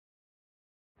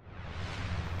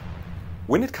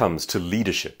When it comes to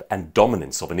leadership and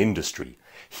dominance of an industry,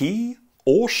 he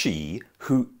or she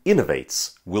who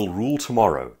innovates will rule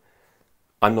tomorrow.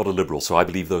 I'm not a liberal, so I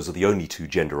believe those are the only two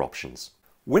gender options.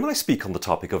 When I speak on the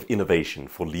topic of innovation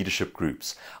for leadership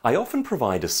groups, I often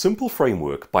provide a simple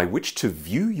framework by which to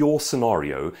view your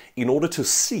scenario in order to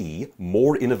see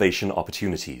more innovation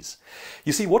opportunities.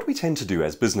 You see, what we tend to do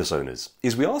as business owners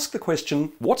is we ask the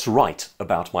question, what's right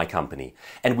about my company?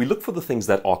 And we look for the things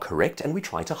that are correct and we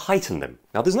try to heighten them.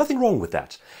 Now, there's nothing wrong with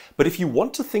that. But if you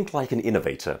want to think like an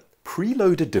innovator,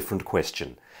 preload a different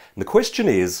question. And the question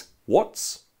is,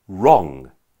 what's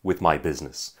wrong with my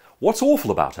business? What's awful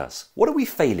about us? What are we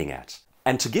failing at?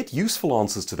 And to get useful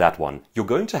answers to that one, you're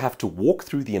going to have to walk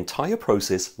through the entire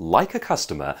process like a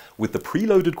customer with the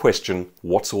preloaded question,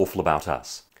 what's awful about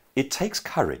us? It takes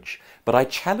courage, but I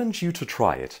challenge you to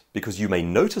try it because you may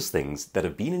notice things that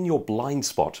have been in your blind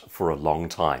spot for a long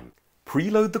time.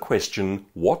 Preload the question,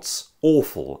 what's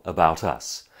awful about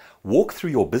us? Walk through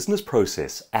your business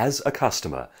process as a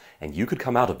customer, and you could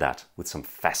come out of that with some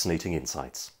fascinating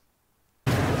insights.